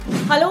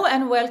Hello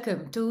and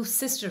welcome to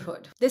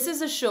Sisterhood. This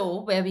is a show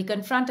where we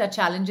confront our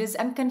challenges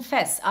and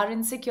confess our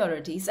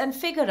insecurities and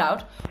figure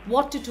out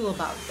what to do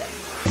about them.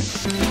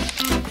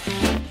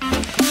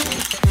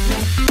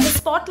 The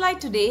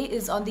spotlight today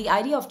is on the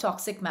idea of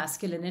toxic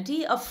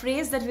masculinity, a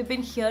phrase that we've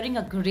been hearing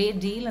a great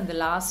deal in the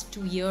last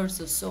 2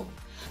 years or so.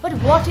 But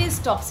what is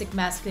toxic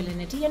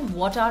masculinity and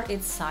what are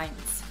its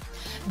signs?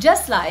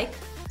 Just like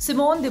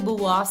Simone de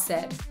Beauvoir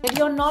said that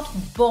you're not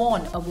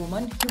born a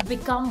woman, you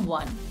become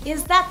one.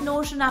 Is that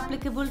notion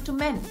applicable to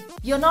men?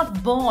 You're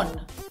not born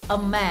a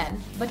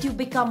man, but you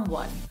become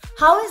one.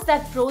 How is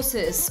that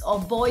process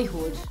of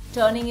boyhood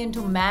turning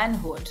into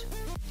manhood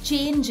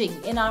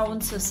changing in our own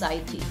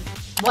society?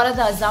 What are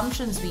the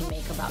assumptions we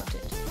make about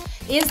it?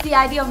 Is the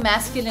idea of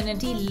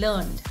masculinity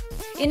learned?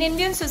 In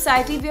Indian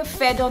society, we are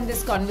fed on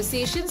these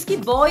conversations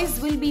that boys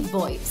will be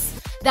boys.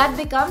 That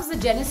becomes the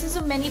genesis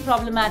of many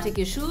problematic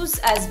issues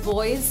as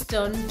boys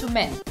turn to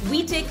men.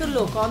 We take a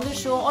look on the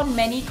show on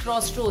many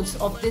crossroads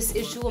of this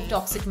issue of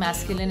toxic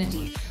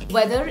masculinity,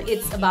 whether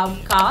it's about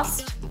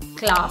caste,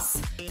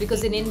 class,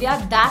 because in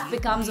India that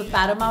becomes a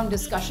paramount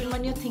discussion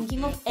when you're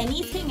thinking of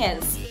anything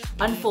else,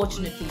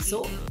 unfortunately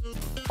so.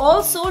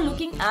 Also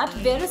looking at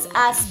various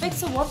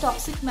aspects of what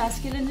toxic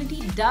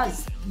masculinity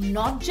does,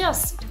 not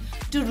just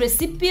to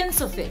recipients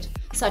of it,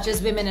 such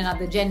as women and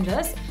other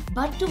genders,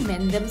 but to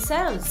men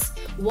themselves.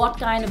 What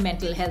kind of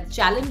mental health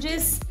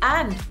challenges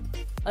and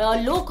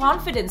low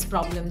confidence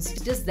problems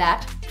does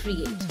that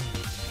create?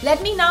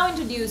 Let me now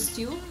introduce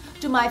you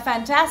to my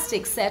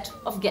fantastic set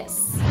of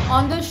guests.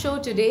 On the show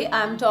today,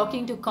 I'm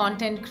talking to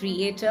content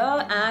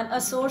creator and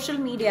a social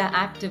media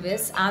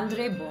activist,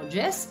 Andre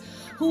Borges,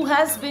 who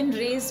has been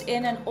raised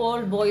in an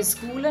all-boys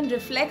school and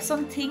reflects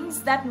on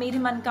things that made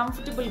him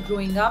uncomfortable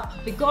growing up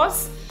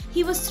because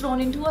he was thrown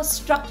into a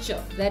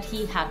structure that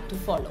he had to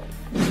follow.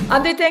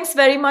 Andre, thanks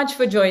very much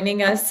for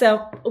joining us.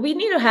 We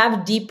need to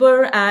have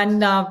deeper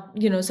and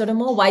sort of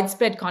more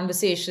widespread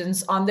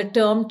conversations on the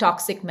term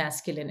toxic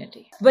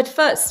masculinity. But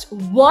first,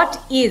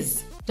 what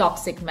is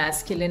toxic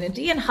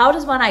masculinity and how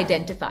does one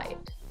identify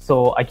it?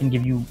 So I can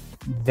give you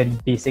very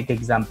basic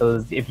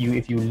examples. If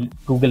you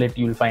Google it,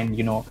 you'll find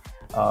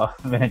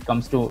when it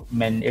comes to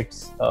men,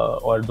 it's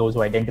or those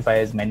who identify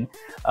as men,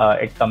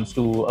 it comes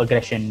to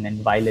aggression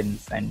and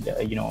violence and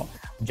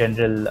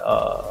general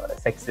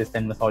sexist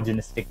and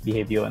misogynistic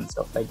behavior and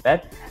stuff like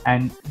that.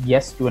 And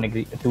yes, to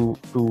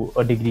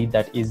a degree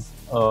that is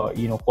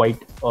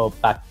quite a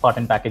part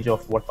and package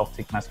of what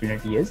toxic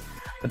masculinity is.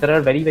 But there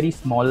are very, very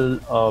small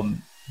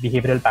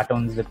behavioral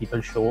patterns that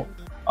people show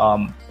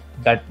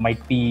that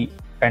might be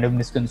kind of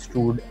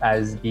misconstrued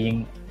as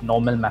being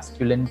normal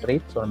masculine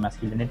traits or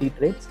masculinity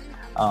traits,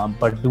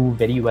 but do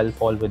very well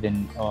fall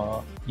within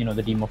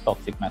the theme of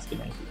toxic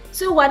masculinity.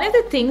 So one of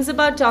the things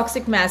about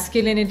toxic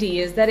masculinity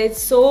is that it's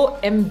so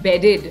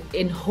embedded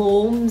in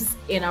homes,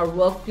 in our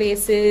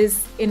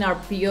workplaces, in our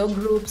peer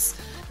groups,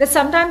 that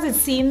sometimes it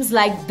seems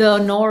like the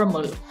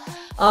normal.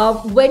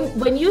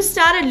 When you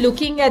started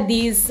looking at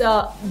these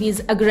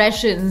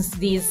aggressions,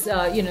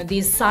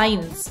 these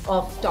signs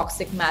of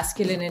toxic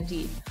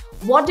masculinity,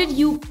 what did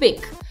you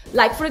pick?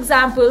 Like, for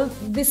example,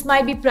 this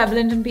might be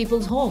prevalent in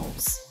people's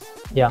homes.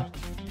 Yeah.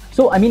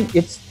 So, I mean,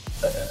 it's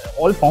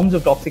all forms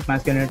of toxic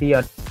masculinity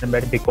are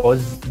embedded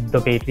because the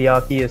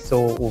patriarchy is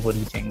so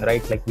overreaching,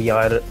 right? Like we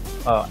are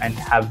and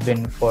have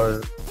been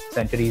for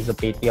centuries a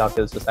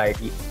patriarchal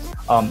society.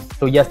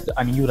 So yes,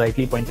 I mean, you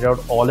rightly pointed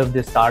out all of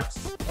this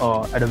starts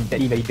at a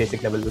very, very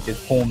basic level, which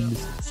is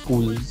homes,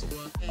 schools,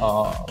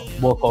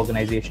 work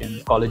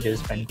organizations,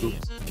 colleges, friend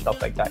groups,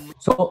 stuff like that.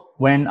 So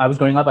when I was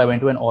growing up, I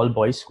went to an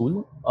all-boys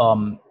school.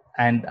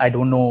 And I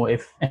don't know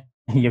if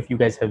you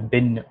guys have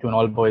been to an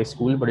all-boys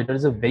school, but it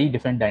is a very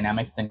different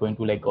dynamic than going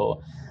to like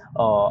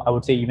I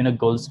would say even a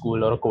girls'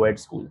 school or a co-ed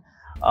school.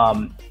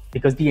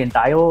 Because the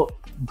entire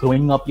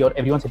growing up,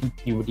 everyone's hitting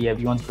puberty,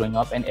 everyone's growing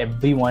up, and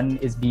everyone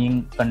is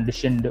being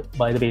conditioned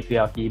by the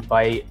patriarchy,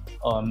 by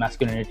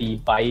masculinity,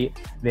 by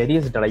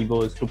various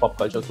drivers through pop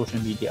culture, social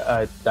media.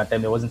 At that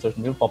time, there wasn't social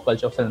media, pop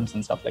culture, films,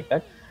 and stuff like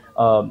that,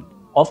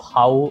 of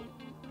how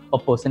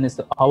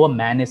a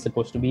man is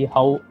supposed to be,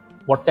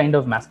 what kind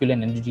of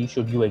masculine energy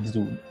should you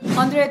exude?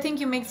 Andre, I think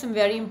you make some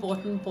very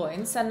important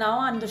points. And now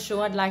on the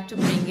show, I'd like to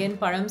bring in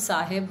Param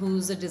Sahib,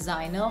 who's a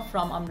designer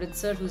from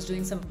Amritsar, who's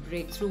doing some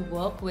breakthrough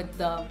work with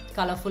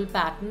colorful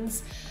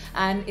patterns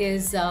and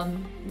is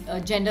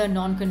gender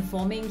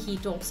non-conforming. He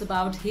talks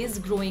about his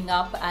growing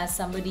up as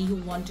somebody who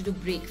wanted to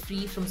break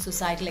free from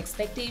societal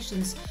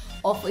expectations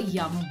of a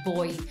young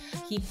boy.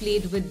 He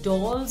played with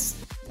dolls.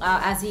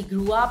 As he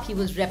grew up, he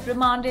was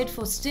reprimanded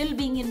for still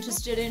being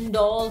interested in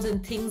dolls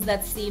and things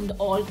that seemed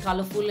all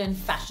colorful and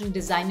fashion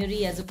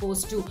designery as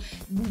opposed to,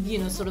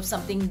 sort of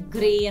something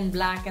gray and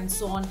black and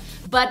so on.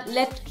 But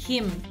let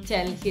him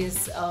tell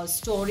his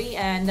story,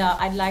 and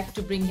I'd like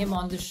to bring him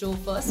on the show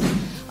first.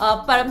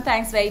 Param,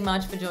 thanks very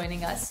much for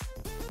joining us.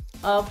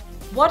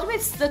 What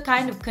was the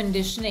kind of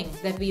conditioning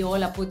that we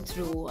all are put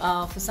through?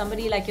 For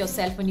somebody like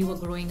yourself when you were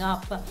growing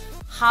up,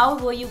 how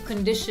were you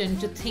conditioned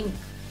to think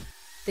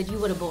that you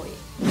were a boy?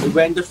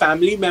 When the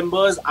family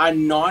members are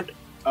not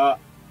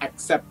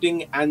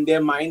accepting, and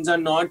their minds are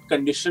not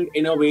conditioned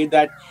in a way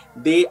that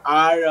they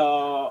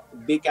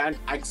can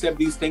accept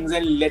these things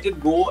and let it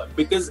go,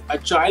 because a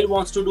child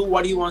wants to do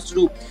what he wants to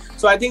do.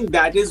 So I think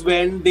that is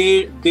when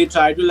they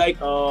try to like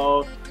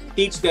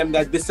teach them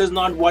that this is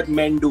not what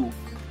men do,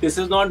 this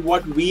is not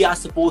what we are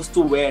supposed to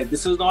wear,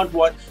 this is not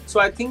what. So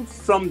I think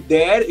from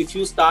there, if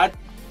you start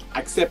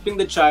accepting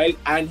the child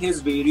and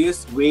his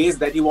various ways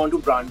that you want to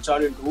branch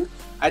out into,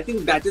 I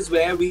think that is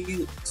where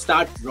we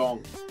start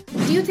wrong.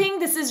 Do you think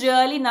this is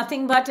really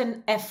nothing but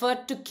an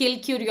effort to kill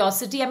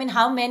curiosity? I mean,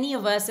 how many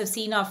of us have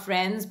seen our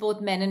friends, both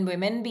men and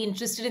women, be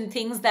interested in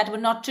things that were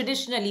not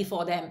traditionally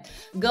for them?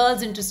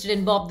 Girls interested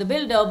in Bob the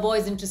Builder,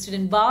 boys interested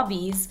in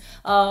Barbies,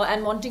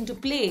 and wanting to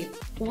play.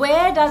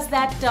 Where does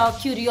that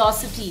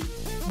curiosity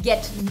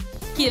get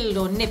killed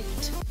or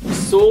nipped?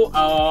 So,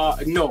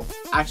 no.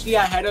 Actually,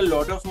 I had a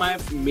lot of my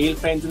male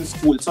friends in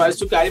school. So I used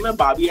to carry my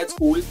Barbie at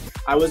school.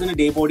 I was in a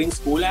day boarding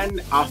school,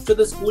 and after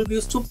the school, we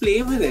used to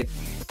play with it.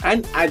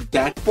 And at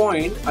that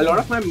point, a lot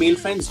of my male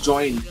friends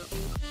joined.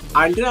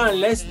 Until and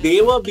unless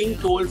they were being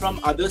told from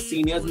other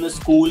seniors in the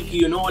school,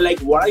 you know, like,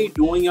 what are you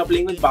doing? You're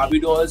playing with Barbie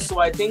dolls. So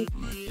I think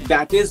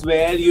that is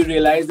where you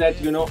realize that,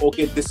 you know,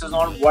 okay, this is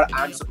not what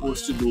I'm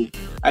supposed to do.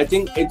 I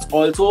think it's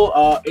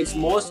also, it's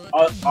most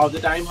of the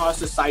time how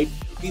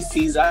society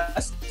sees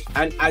us.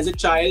 And as a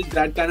child,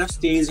 that kind of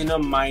stays in your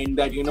mind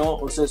that, you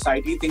know,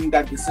 society think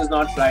that this is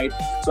not right.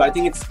 So I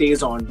think it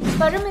stays on.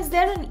 Param, is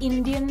there an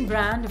Indian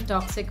brand of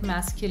toxic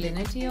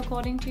masculinity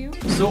according to you?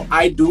 So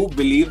I do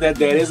believe that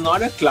there is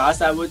not a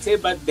class, I would say,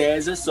 but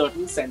there's a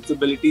certain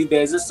sensibility.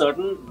 There's a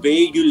certain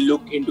way you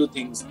look into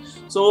things.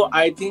 So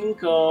I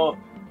think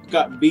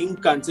being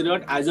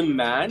considered as a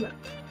man,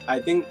 I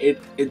think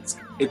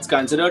it's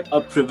considered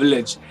a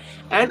privilege.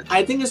 And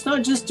I think it's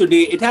not just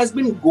today, it has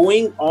been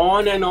going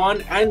on,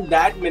 and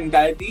that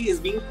mentality is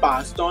being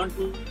passed on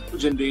to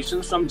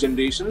generations from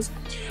generations,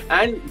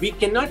 and we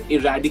cannot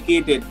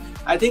eradicate it.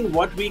 I think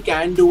what we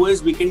can do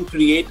is we can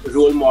create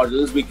role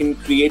models, we can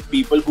create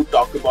people who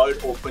talk about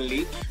it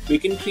openly, we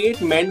can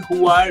create men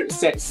who are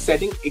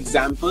setting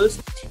examples,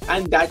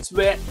 and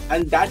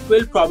that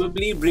will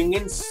probably bring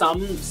in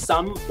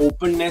some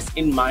openness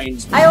in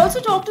minds. I also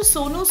talked to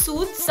Sonu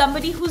Sood,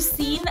 somebody who's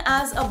seen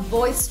as a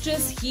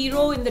boisterous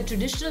hero in the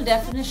traditional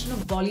definition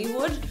of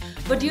Bollywood,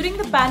 but during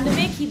the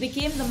pandemic he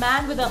became the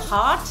man with a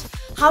heart.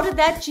 How did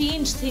that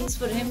change things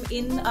for him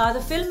in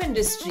the film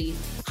industry?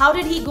 How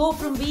did he go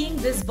from being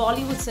this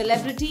Bollywood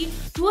celebrity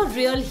to a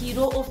real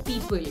hero of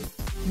people?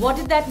 What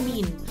did that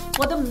mean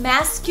for the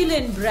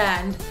masculine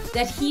brand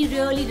that he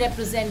really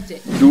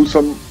represented? Do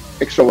some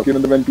extra work. You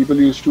know, when people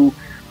used to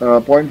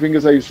point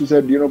fingers, I used to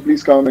say, you know,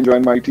 please come and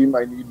join my team.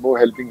 I need more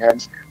helping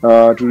hands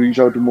to reach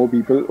out to more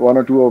people. One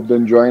or two of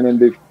them join, and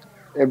they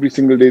every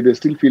single day they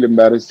still feel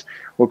embarrassed.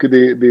 Okay,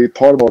 they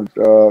thought about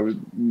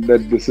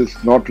that this is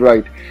not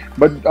right.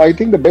 But I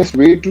think the best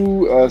way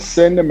to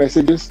send a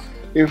message is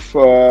if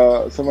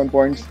someone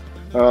points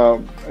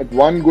at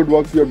one good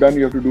work you have done,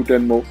 you have to do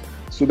 10 more.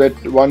 So that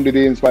one day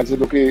they inspire,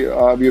 said, okay,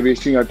 we are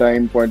wasting our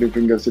time pointing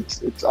fingers.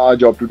 It's our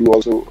job to do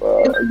also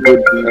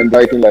good and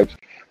right in life.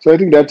 So I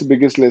think that's the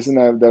biggest lesson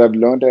that I've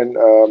learned, and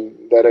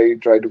that I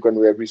try to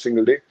convey every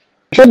single day.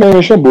 अच्छा, मैं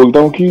हमेशा बोलता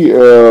हूँ कि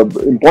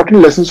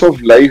important lessons of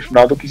life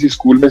ना तो किसी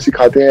school में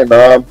सिखाते हैं,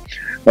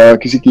 ना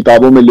किसी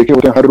किताबों में लिखे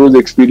होते हैं, हर रोज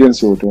एक्सपीरियंस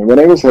से होते हैं. When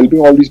I was helping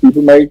all these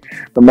people,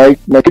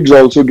 my kids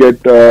also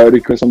get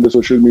requests on the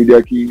social media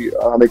कि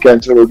हमें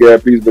कैंसर हो गया,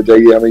 प्लीज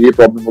बताइए, हमें ये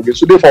प्रॉब्लम हो गया.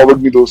 So they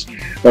forward me those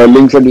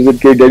links and they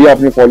said कि डैडी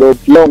आपने फॉलो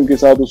किया उनके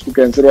साथ, उसको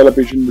कैंसर वाला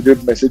पेशेंट मुझे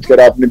मैसेज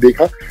करा, आपने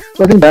देखा.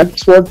 So I think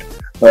that's what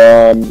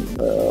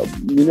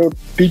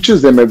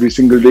teaches them every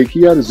single day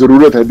कि यार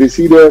जरूरत है. They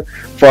see their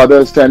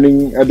father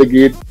standing at the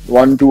gate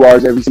 1-2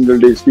 hours every single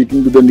day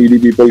speaking to the needy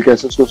people,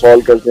 कैसे उसको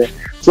solve करते हैं.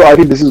 So I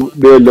think this is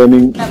their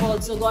learning. I've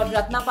also got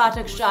Ratna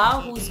Pathak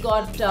Shah,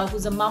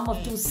 who's a mum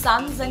of 2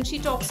 sons, and she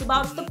talks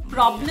about the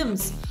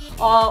problems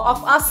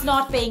of us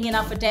not paying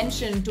enough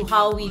attention to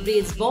how we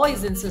raise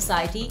boys in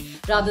society,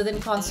 rather than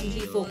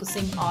constantly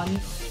focusing on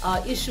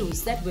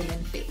issues that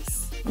women face.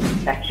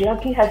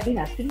 Patriarchy has been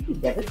absolutely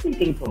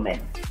devastating for men.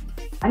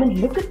 I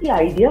mean, look at the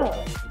idea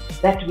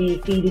that we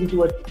feed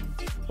into a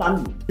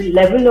son, the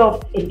level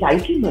of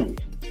entitlement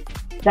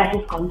that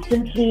is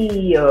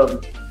constantly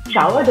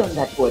showered on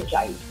that poor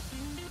child.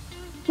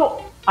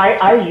 So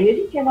I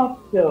really cannot,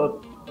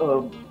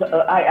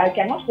 I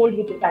cannot hold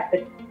with the fact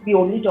that we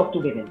only talk to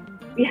women.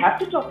 We have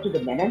to talk to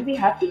the men, and we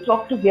have to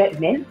talk to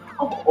men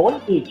of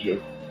all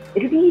ages.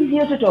 It will be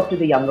easier to talk to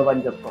the younger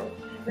ones, of course,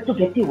 but to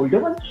get the older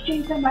ones to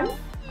change their mind,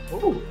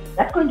 oh,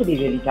 that's going to be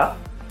really tough.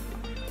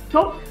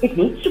 So it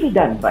needs to be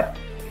done,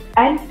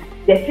 and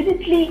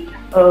definitely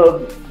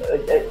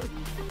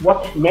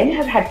what men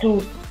have had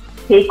to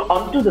take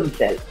onto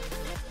themselves,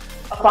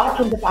 apart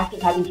from the fact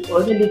of having to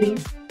earn a living,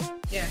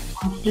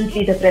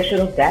 constantly the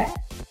pressure of that,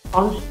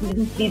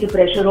 constantly the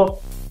pressure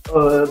of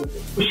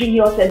pushing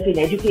yourself in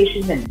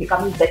education and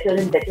becoming better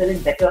and better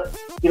and better,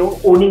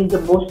 owning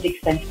the most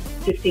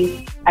expensive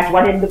things at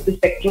one end of the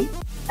spectrum,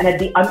 and at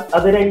the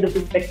other end of the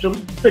spectrum,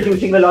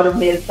 producing a lot of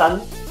male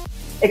sons.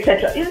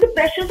 etc. You know, the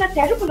pressures are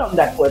terrible on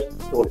that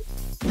person's soul.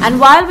 And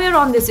while we're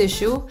on this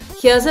issue,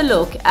 here's a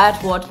look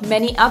at what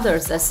many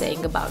others are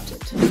saying about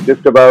it.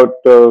 Just about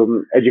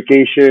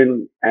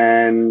education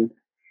and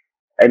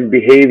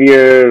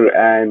behavior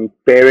and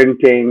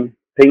parenting,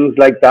 things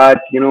like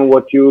that. You know,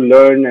 what you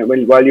learn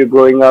while you're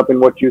growing up and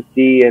what you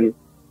see, and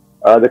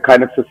the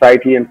kind of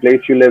society and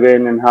place you live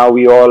in, and how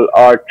we all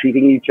are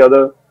treating each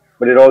other.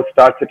 But it all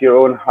starts at your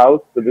own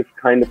house. So this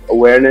kind of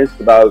awareness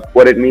about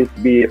what it means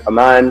to be a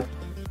man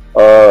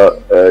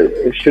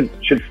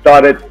should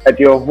start at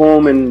your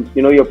home, and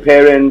you know, your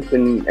parents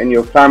and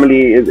your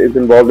family is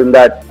involved in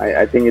that.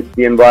 I think it's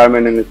the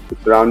environment and it's the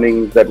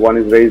surroundings that one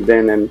is raised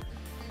in, and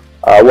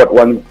what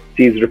one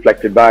sees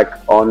reflected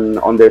back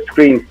on their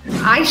screen.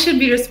 I should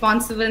be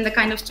responsible in the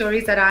kind of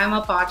stories that I am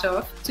a part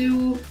of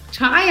to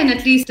try and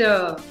at least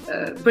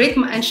break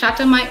and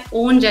shatter my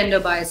own gender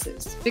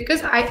biases,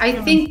 because I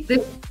think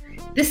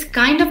this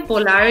kind of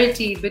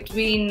polarity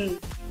between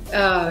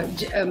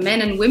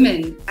men and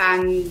women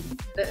and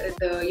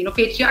the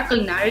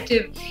patriarchal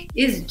narrative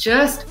is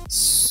just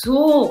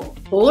so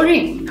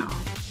boring now.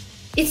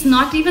 It's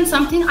not even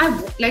something I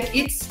like.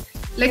 It's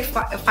like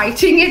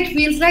fighting it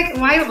feels like,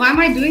 why am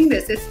I doing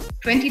this? It's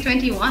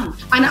 2021,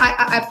 and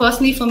I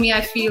personally, for me,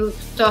 I feel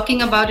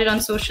talking about it on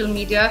social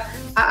media,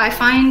 I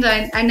find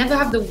I never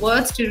have the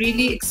words to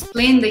really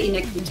explain the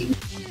inequity,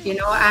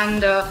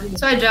 and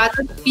so I'd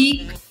rather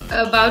speak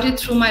about it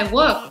through my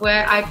work,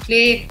 where I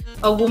play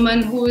a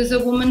woman who is a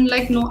woman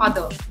like no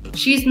other.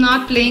 She's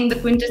not playing the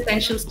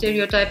quintessential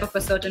stereotype of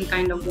a certain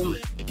kind of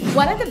woman.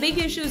 One of the big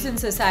issues in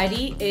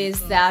society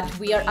is that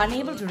we are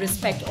unable to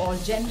respect all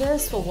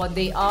genders for what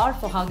they are,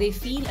 for how they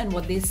feel, and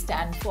what they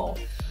stand for.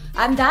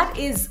 And that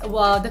is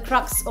the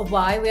crux of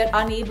why we are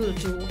unable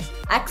to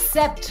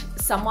accept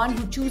someone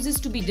who chooses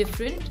to be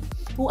different,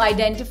 who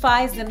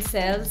identifies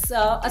themselves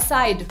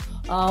aside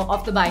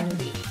of the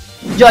binary.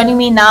 Joining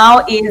me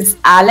now is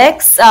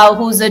Alex,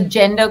 who's a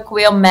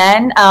genderqueer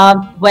man,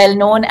 well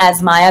known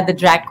as Maya the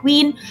drag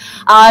queen.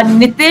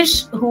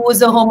 Nitish, who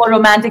is a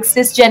homoromantic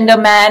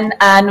cisgender man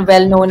and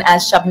well known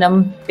as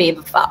Shabnam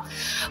Bewafa.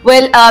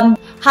 Well,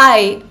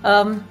 hi.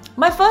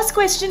 My first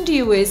question to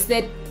you is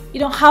that,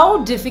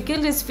 how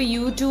difficult is for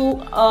you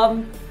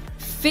to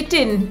fit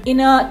in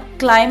a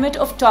climate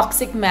of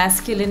toxic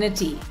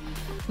masculinity,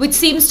 which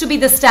seems to be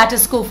the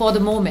status quo for the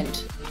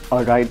moment?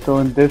 Alright, so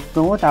on this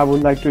note, I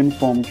would like to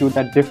inform you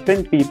that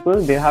different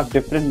people, they have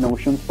different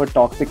notions for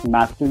toxic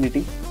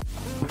masculinity.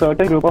 A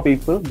certain group of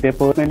people, they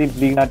personally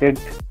believe that it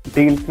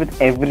deals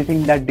with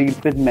everything that deals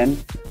with men.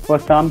 For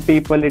some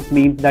people, it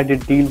means that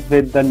it deals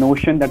with the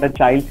notion that a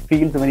child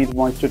feels when it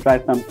wants to try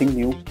something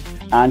new.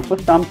 And for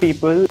some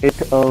people, it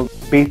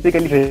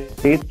basically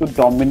relates to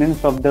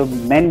dominance of the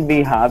men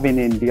we have in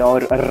India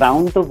or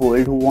around the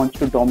world who wants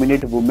to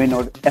dominate women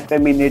or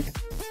effeminate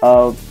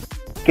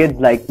kids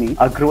like me.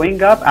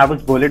 Growing up, I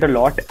was bullied a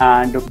lot,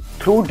 and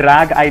through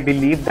drag, I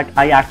believe that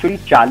I actually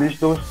challenged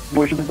those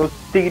notions, those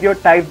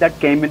stereotypes that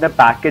came in the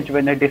package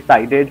when I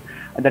decided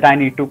that I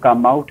need to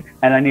come out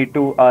and I need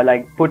to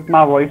put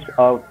my voice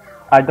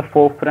at the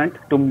forefront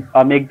to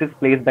make this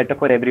place better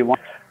for everyone.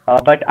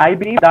 But I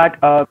believe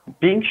that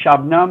being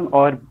Shabnam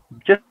or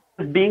just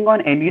being on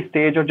any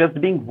stage or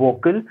just being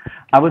vocal,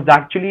 I was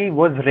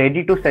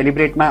ready to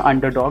celebrate my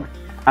underdogs.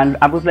 And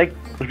I was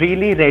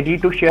really ready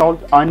to share all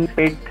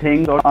unsaid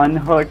things or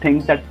unheard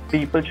things that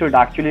people should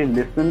actually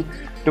listen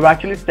to,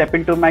 actually step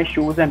into my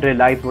shoes and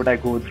realize what I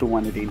go through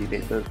on a daily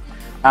basis.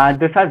 And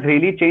this has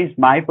really changed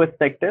my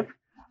perspective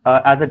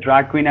as a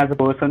drag queen, as a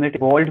person. It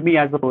evolved me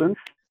as a person.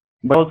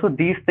 But also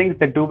these things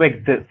that do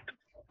exist.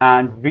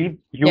 And we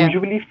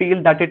usually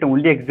feel that it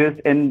only exists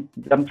in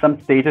some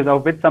stages or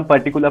with some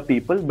particular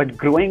people. But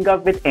growing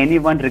up with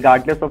anyone,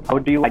 regardless of how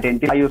do you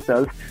identify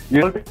yourself,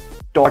 you're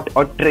taught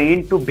or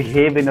trained to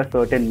behave in a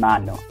certain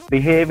manner,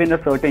 behave in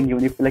a certain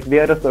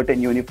wear a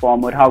certain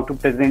uniform, or how to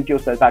present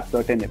yourself at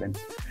certain events.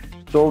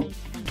 So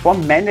for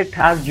men, it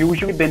has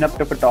usually been up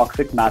to a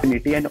toxic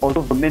masculinity, and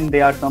also women,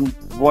 they are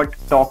somewhat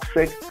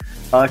toxic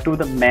to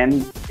the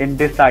men in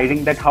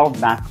deciding that how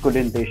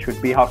masculine they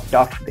should be, how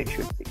tough they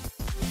should be.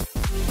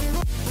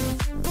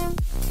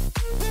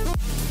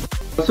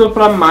 So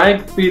from my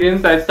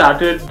experience, I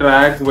started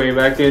drag way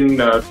back in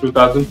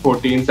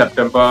 2014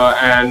 September,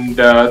 and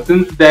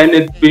since then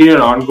it's been an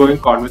ongoing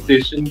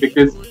conversation,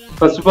 because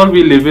first of all,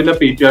 we live in a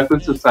patriarchal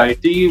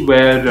society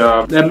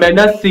where men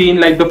are seen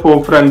like the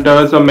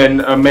forefronters, or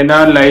men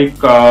are like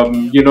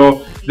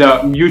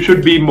you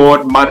should be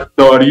more mard,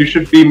 or you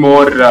should be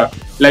more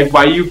like,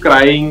 why are you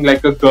crying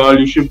like a girl,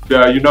 you should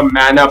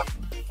man up.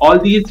 All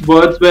these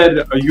words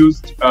were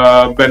used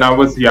when I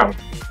was young.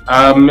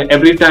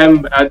 Every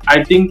time,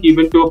 I think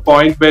even to a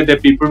point where the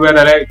people were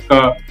like,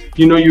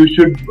 you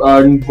should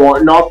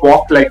not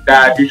walk like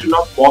that, you should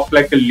not walk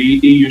like a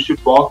lady, you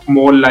should walk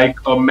more like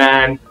a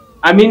man.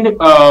 I mean,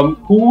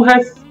 who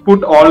has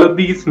put all of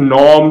these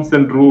norms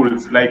and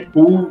rules? Like,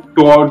 who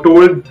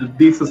told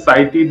the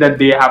society that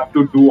they have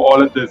to do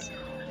all of this?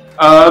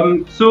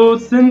 So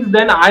since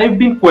then, I've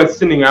been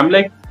questioning. I'm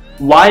like,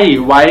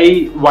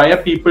 why are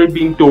people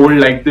being told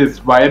like this?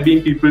 Why are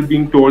people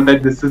being told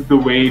that this is the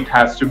way it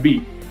has to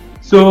be?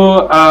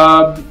 So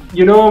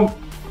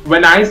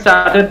when I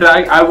started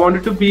drag, I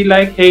wanted to be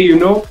like, hey,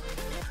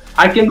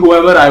 I can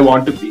whoever I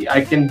want to be.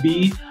 I can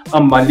be a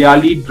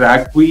Malayali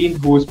drag queen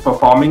who's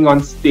performing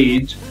on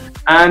stage,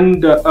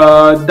 and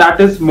that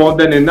is more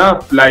than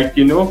enough. Like,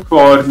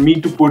 for me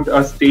to put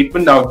a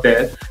statement out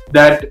there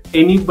that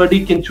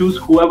anybody can choose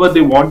whoever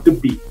they want to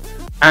be,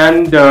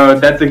 and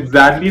that's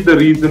exactly the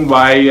reason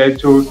why I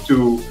chose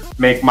to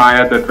make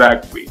Maya the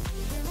drag queen.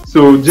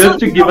 So just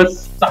to give a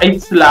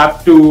side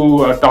slap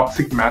to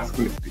toxic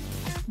masculinity.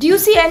 Do you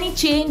see any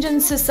change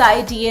in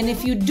society? And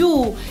if you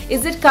do,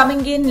 is it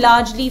coming in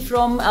largely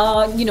from,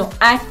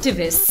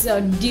 activists?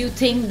 Do you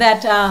think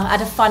that at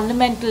a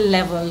fundamental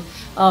level,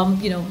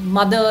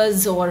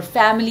 mothers or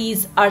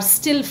families are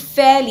still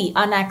fairly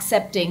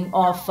unaccepting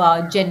of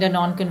gender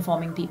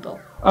non-conforming people?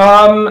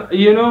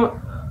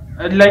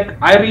 Like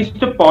I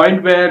reached a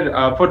point where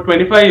for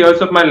 25 years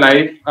of my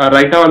life,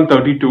 right now I'm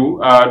 32,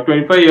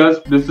 25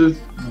 years, this is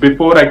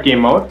before I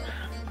came out.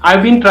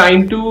 I've been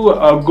trying to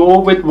go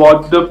with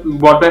what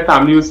my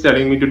family was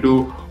telling me to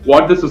do,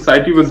 what the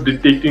society was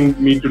dictating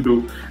me to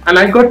do, and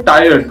I got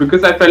tired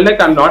because I felt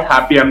like I'm not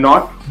happy. I'm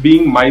not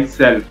being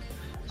myself.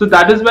 So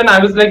that is when I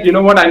was like, you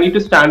know what? I need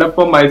to stand up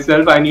for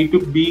myself. I need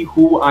to be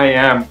who I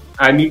am.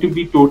 I need to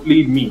be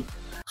totally me.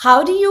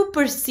 How do you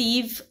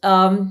perceive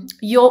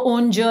your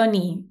own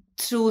journey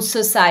through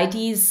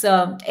society's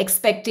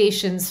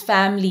expectations,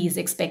 families'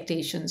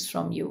 expectations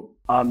from you?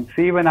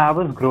 See, when I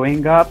was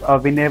growing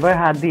up, we never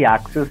had the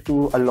access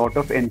to a lot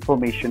of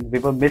information. We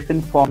were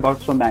misinformed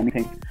about so many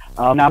things.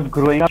 When I was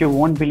growing up, you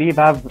won't believe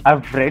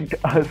I've read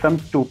some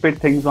stupid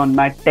things on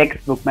my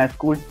textbook, my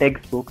school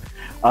textbook,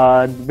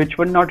 which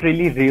were not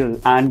really real.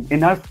 And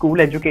in our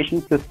school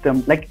education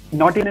system, like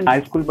not even in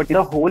high school, but in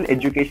the whole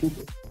education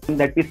system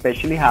that we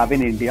especially have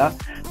in India,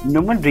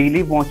 no one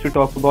really wants to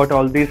talk about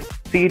all these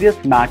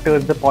serious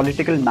matters, the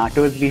political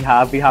matters we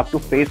have to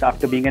face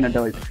after being an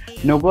adult.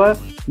 No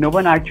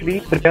one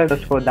actually prepares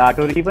us for that.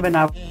 Or even when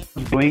I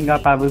was growing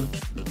up, I was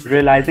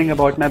realizing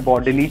about my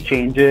bodily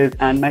changes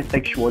and my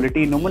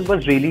sexuality. No one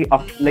was really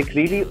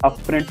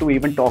upfront to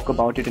even talk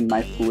about it in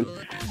my school.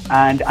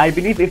 And I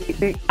believe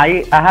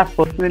I have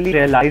personally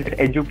realized that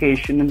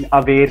education and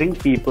awareing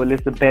people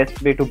is the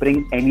best way to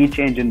bring any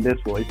change in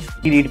this world.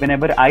 Indeed,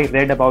 whenever I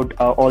read about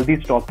all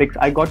these topics,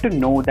 I got to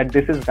know that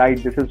this is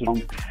right, this is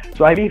wrong.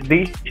 So I believe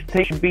these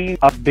things should be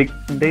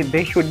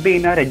they should be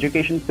in our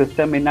education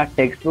system, in our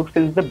textbooks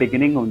since the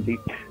beginning only.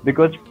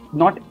 Because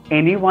not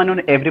anyone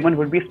or everyone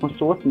would be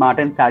so smart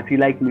and sassy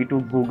like me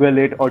to Google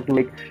it or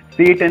to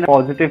see it in a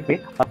positive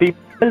way.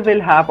 People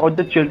will have, or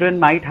the children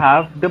might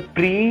have, the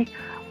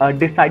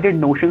decided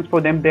notions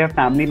for them their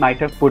family might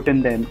have put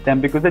in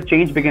them because the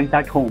change begins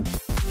at home.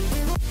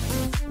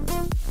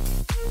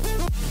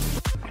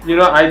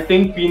 I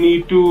think we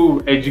need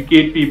to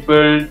educate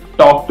people,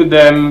 talk to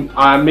them,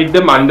 make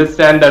them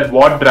understand that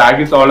what drag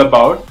is all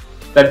about.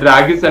 That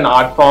drag is an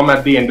art form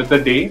at the end of the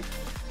day.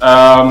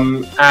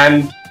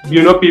 And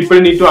people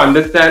need to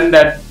understand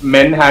that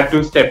men had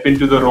to step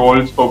into the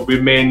roles for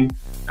women,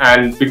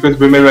 and because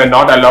women were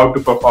not allowed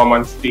to perform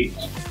on stage.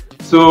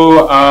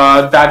 So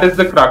that is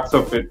the crux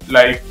of it.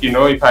 Like,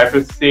 if I have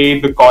to say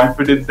the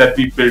confidence that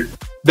we built,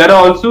 there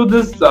are also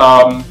this,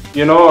 a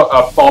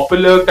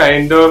popular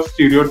kind of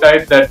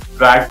stereotype that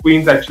drag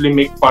queens actually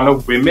make fun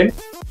of women.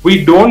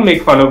 We don't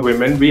make fun of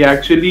women. We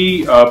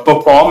actually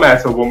perform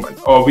as a woman,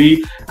 or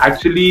we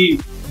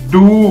actually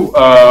do,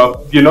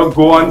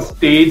 go on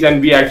stage and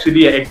we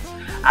actually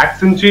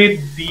accentuate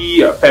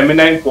the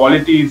feminine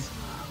qualities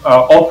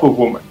of a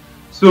woman.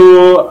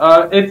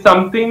 So it's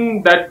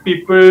something that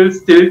people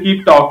still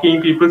keep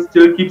talking. People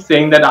still keep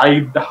saying that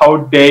how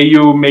dare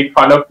you make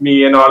fun of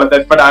me and all of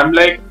that. But I'm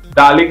like,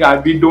 darling,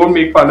 we don't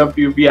make fun of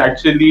you. We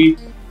actually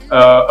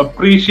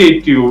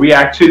appreciate you. We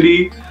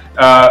actually,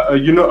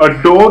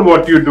 adore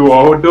what you do,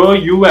 or adore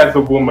you as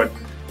a woman.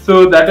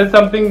 So that is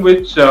something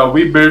which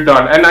we build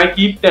on. And I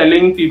keep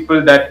telling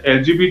people that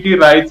LGBT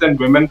rights and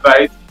women's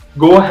rights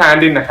go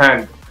hand in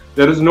hand.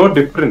 There is no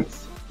difference.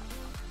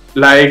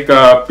 Like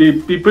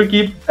people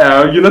keep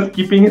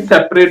keeping it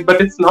separate,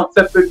 but it's not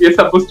separate. We're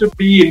supposed to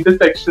be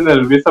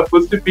intersectional. We're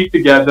supposed to be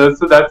together.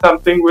 So that's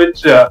something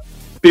which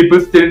people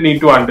still need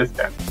to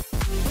understand.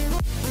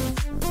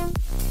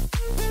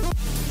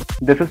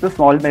 This is the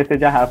small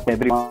message I have for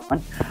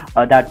everyone,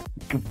 that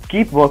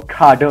keep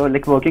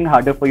working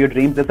harder for your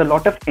dreams. There's a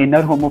lot of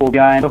inner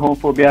homophobia and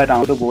homophobia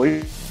around the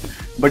world.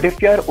 But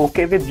if you're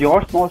okay with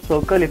your small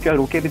circle, if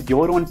you're okay with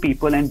your own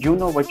people and you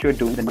know what you're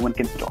doing, then no one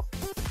can stop.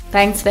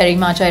 Thanks very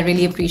much. I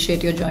really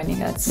appreciate your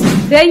joining us.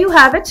 There you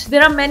have it.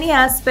 There are many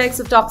aspects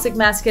of toxic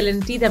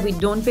masculinity that we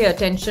don't pay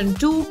attention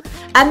to,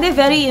 and they're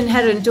very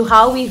inherent to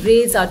how we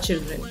raise our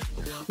children.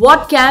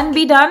 What can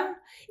be done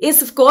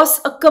is, of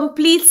course, a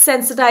complete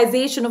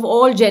sensitization of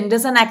all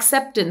genders and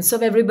acceptance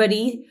of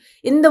everybody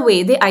in the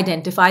way they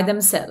identify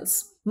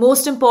themselves.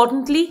 Most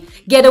importantly,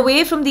 get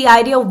away from the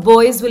idea of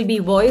boys will be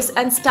boys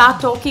and start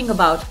talking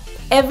about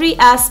every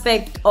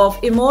aspect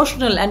of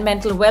emotional and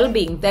mental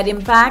well-being that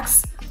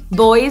impacts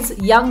boys,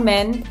 young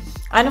men,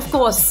 and of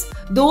course,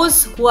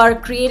 those who are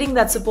creating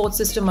that support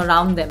system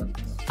around them.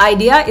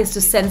 Idea is to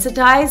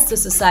sensitize the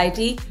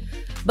society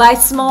by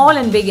small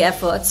and big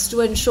efforts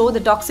to ensure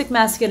that toxic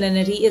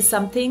masculinity is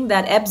something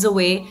that ebbs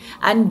away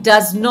and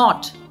does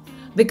not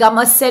become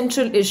a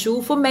central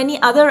issue for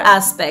many other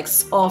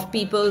aspects of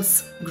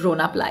people's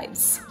grown-up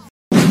lives.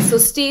 So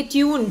stay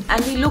tuned,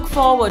 and we look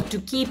forward to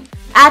keep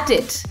at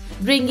it,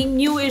 bringing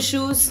new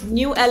issues,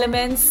 new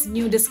elements,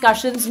 new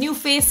discussions, new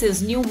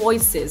faces, new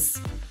voices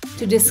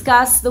to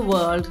discuss the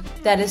world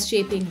that is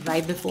shaping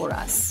right before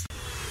us.